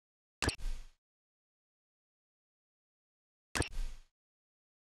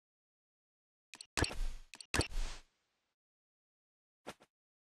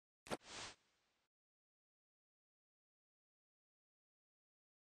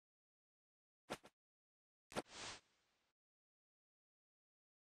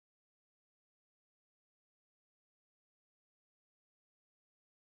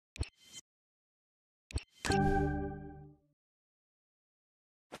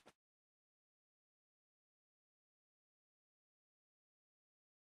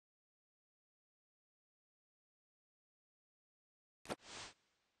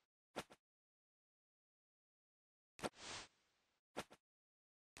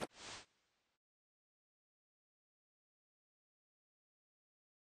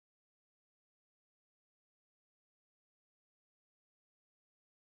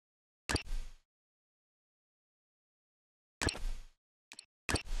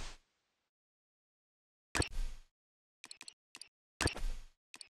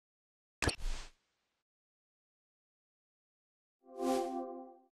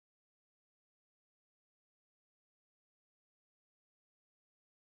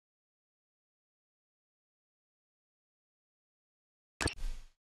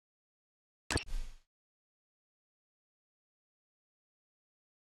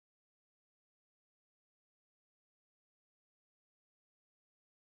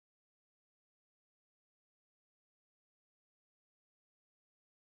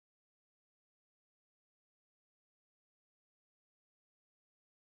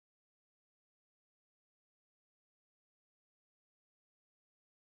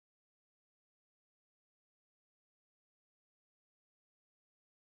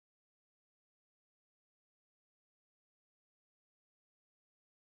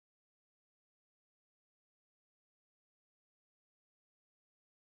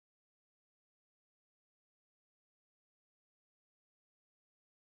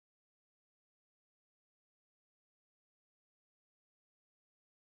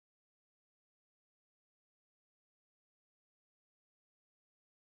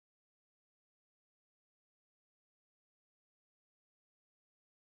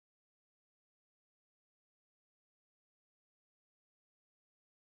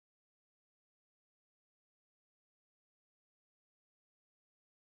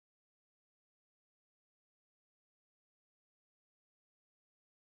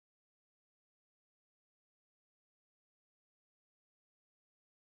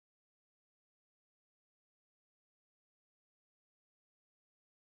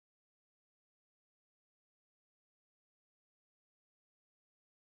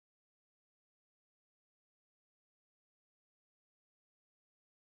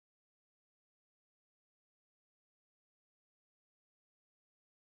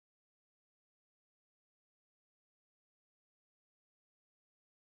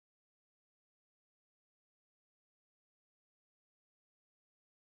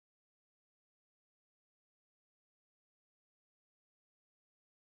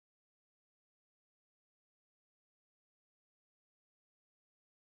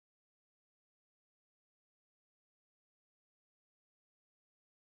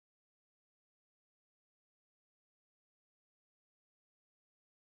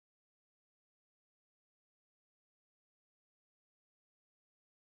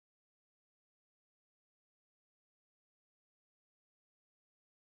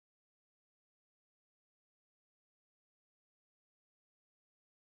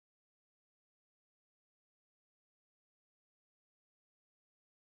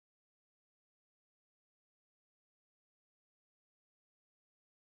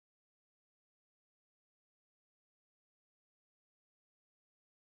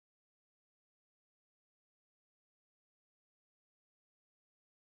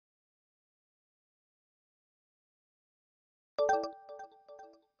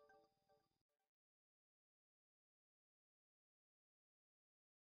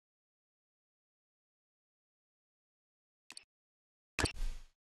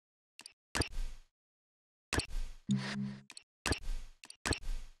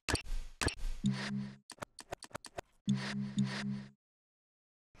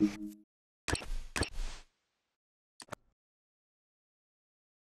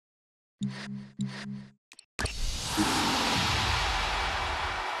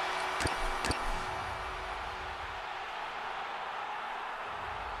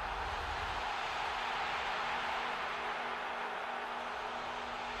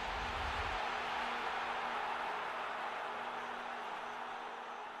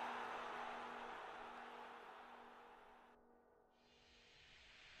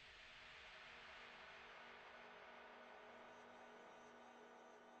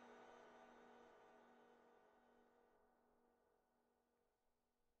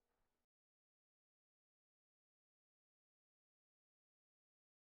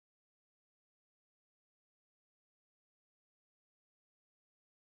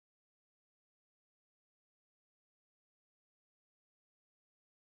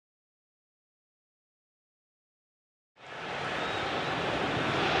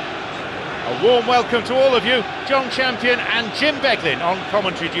A warm welcome to all of you, John Champion and Jim Beglin on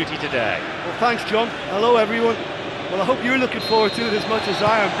commentary duty today. Well, thanks, John. Hello, everyone. Well, I hope you're looking forward to it as much as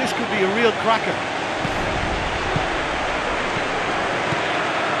I am. This could be a real cracker.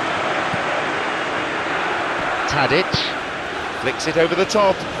 Tadic flicks it over the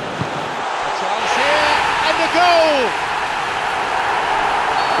top. A chance here, and a goal!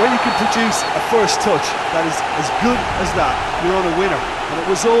 When you can produce a first touch that is as good as that, you're on a winner. And it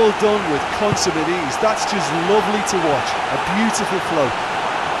was all done with consummate ease. That's just lovely to watch. A beautiful flow.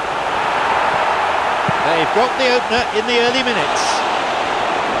 They've got the opener in the early minutes.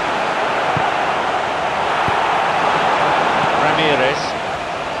 Ramirez.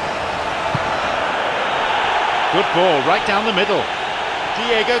 Good ball, right down the middle.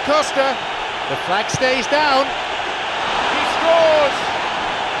 Diego Costa. The flag stays down. He scores!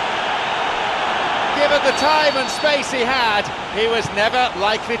 Given the time and space he had, he was never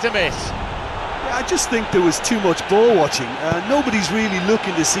likely to miss. Yeah, I just think there was too much ball watching. Nobody's really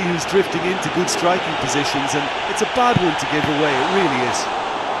looking to see who's drifting into good striking positions, and it's a bad one to give away, it really is.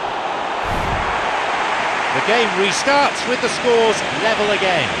 The game restarts with the scores level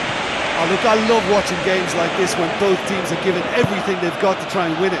again. Oh, look, I love watching games like this when both teams are given everything they've got to try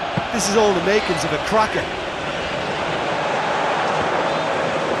and win it. This is all the makings of a cracker.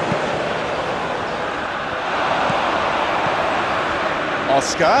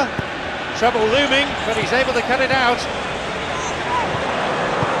 Oscar, trouble looming, but he's able to cut it out.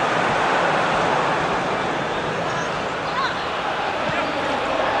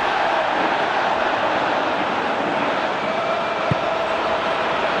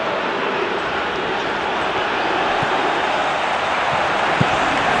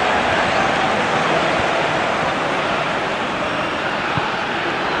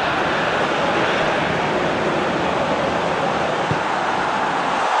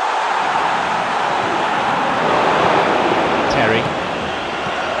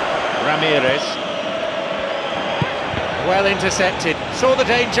 Ramirez, well intercepted, saw the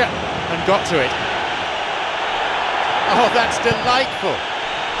danger and got to it. Oh, that's delightful.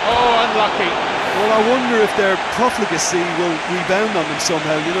 Oh, unlucky. Well, I wonder if their profligacy will rebound on them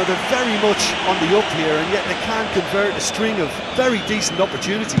somehow. You know, they're very much on the up here, and yet they can convert a string of very decent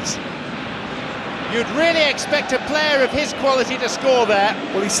opportunities. You'd really expect a player of his quality to score there.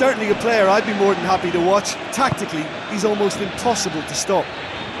 Well, he's certainly a player I'd be more than happy to watch. Tactically, he's almost impossible to stop.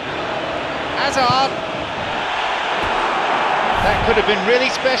 Hazard. That could have been really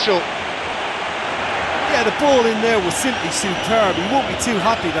special. Yeah, the ball in there was simply superb. He won't be too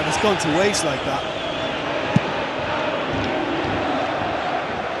happy that it's gone to waste like that.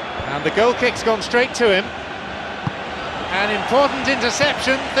 And the goal kick's gone straight to him. An important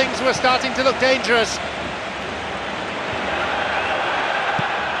interception. Things were starting to look dangerous.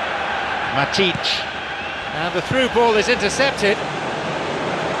 Matic. And the through ball is intercepted.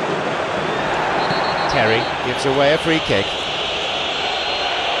 Terry gives away a free kick.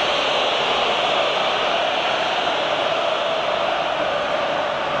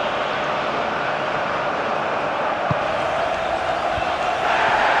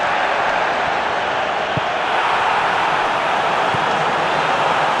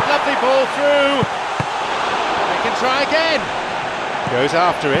 Lovely ball through. They can try again. Goes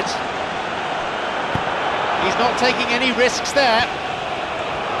after it. He's not taking any risks there.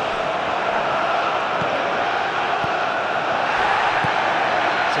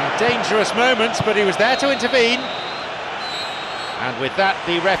 Dangerous moments, but he was there to intervene. And with that,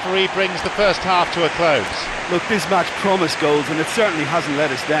 the referee brings the first half to a close. Look, this match promised goals, and it certainly hasn't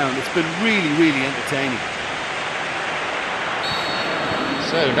let us down. It's been really, really entertaining.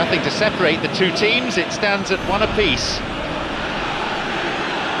 So, nothing to separate the two teams. It stands at one apiece.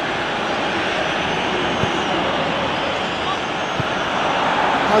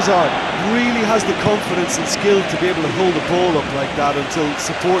 Hazard really has the confidence and skill to be able to hold the ball up like that until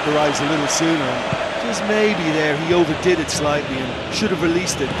support arrives a little sooner. And just maybe there he overdid it slightly and should have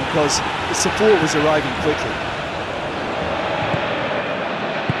released it because the support was arriving quickly.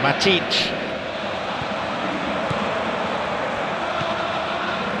 Matic.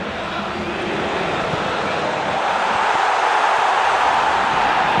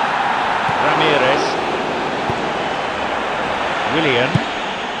 Ramirez. Willian.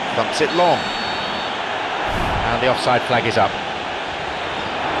 Thumps it long, and the offside flag is up.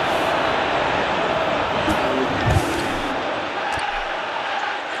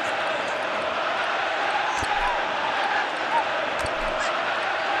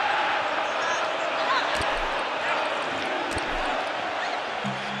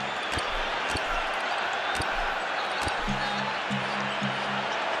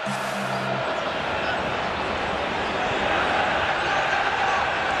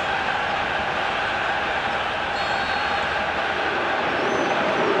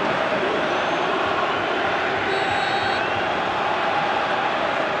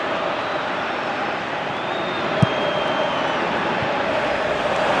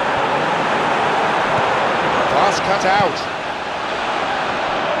 cut out.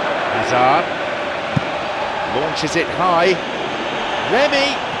 Hazard launches it high.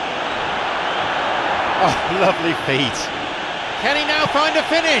 Remy. Oh, lovely feet. Can he now find a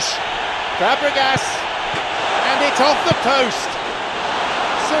finish? Fabregas. And it's off the post.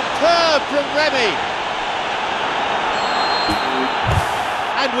 Superb from Remy.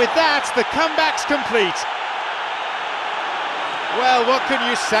 And with that, the comeback's complete. Well, what can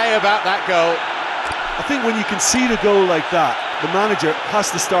you say about that goal? I think when you concede a goal like that, the manager has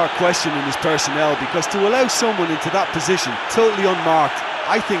to start questioning his personnel, because to allow someone into that position, totally unmarked,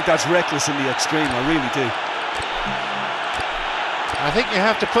 I think that's reckless in the extreme, I really do. I think you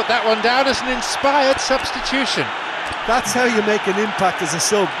have to put that one down as an inspired substitution. That's how you make an impact as a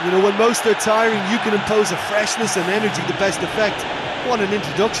sub. You know, when most are tiring, you can impose a freshness and energy to best effect. What an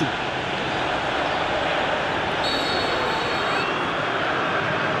introduction.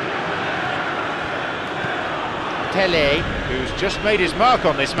 Tele, who's just made his mark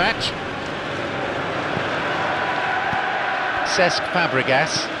on this match. Cesc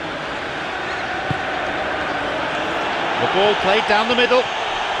Fabregas. The ball played down the middle.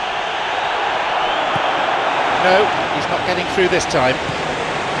 No, he's not getting through this time.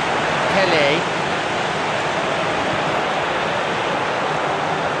 Tele.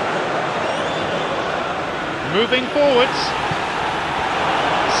 Moving forwards.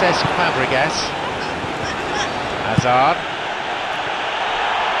 Cesc Fabregas. Hazard.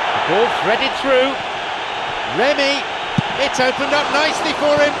 The ball threaded through. Remy. It's opened up nicely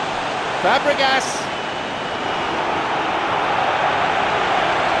for him. Fabregas.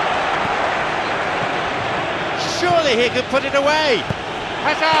 Surely he could put it away.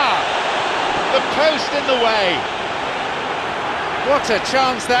 Hazard. The post in the way. What a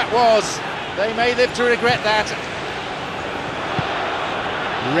chance that was. They may live to regret that.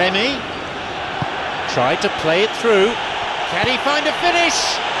 Remy. Tried to play it through. Can he find a finish?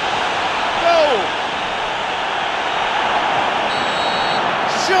 Goal!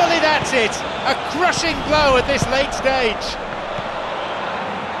 Surely that's it. A crushing blow at this late stage.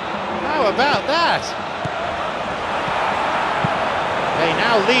 How about that? They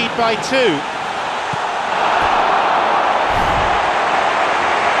now lead by 2.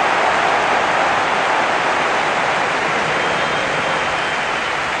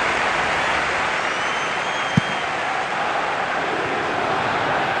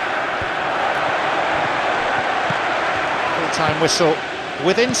 Time whistle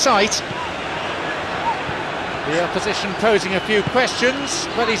within sight. The opposition posing a few questions,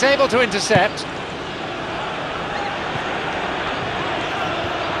 but he's able to intercept.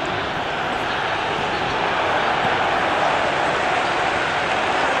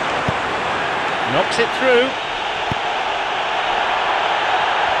 Knocks it through.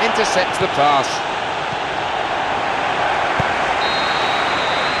 Intercepts the pass.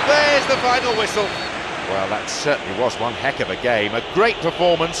 There's the final whistle. Well, that certainly was one heck of a game. A great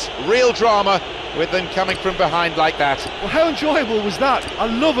performance, real drama, with them coming from behind like that. Well, how enjoyable was that? I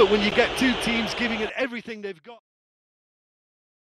love it when you get two teams giving it everything they've got.